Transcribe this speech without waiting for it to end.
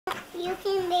you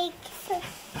can make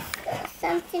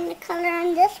something to color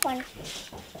on this one.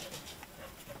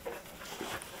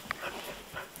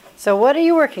 So what are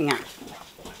you working on?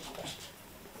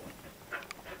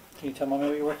 Can you tell Mommy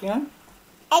what you're working on?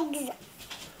 Eggs.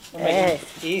 We're making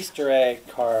Easter egg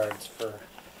cards for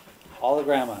all the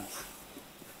grandmas.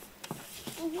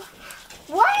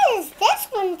 What is this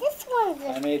one? This one's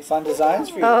I made fun designs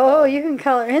for you. Oh, you can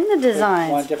color in the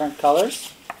designs. Want different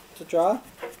colors to draw?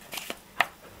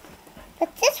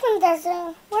 But this one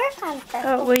doesn't work on purple.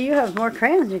 Oh, well, you have more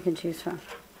crayons you can choose from.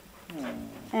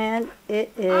 And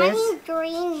it I is need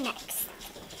green next.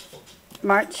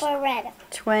 March For red.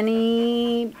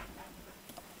 28th.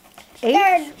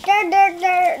 Third.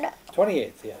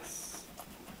 28th, yes.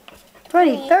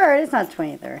 23rd? It's not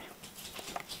 23rd.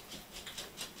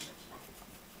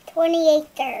 28th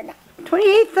third.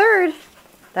 28th third.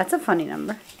 That's a funny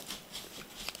number.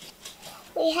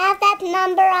 We have that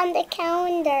number on the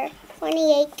calendar.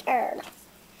 28th third.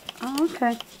 Oh,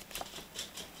 okay.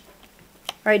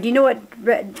 All right, do you know what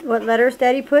letters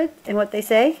Daddy put and what they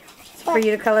say for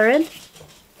you to color in? Do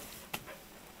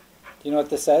you know what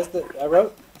this says that I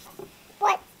wrote?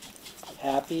 What?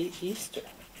 Happy Easter.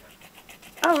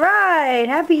 All right,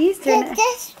 Happy Easter.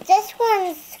 This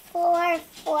one's for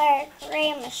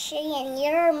Grandma She and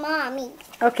your mommy.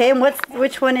 Okay, and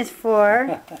which one is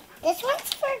for? This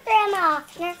one's for Grandma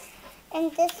Hoffner,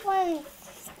 and this one's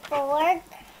for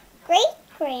Great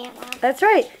Grandma. That's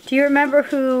right. Do you remember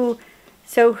who?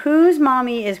 So whose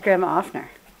mommy is Grandma Offner?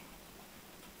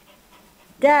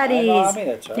 Daddy's. My mommy,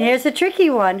 that's right. Here's a tricky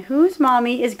one. Whose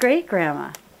mommy is Great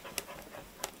Grandma?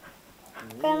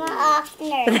 Grandma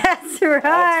Hoffner. That's right.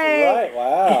 That's right.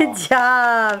 Wow. Good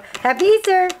job. Happy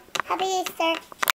Easter. Happy Easter.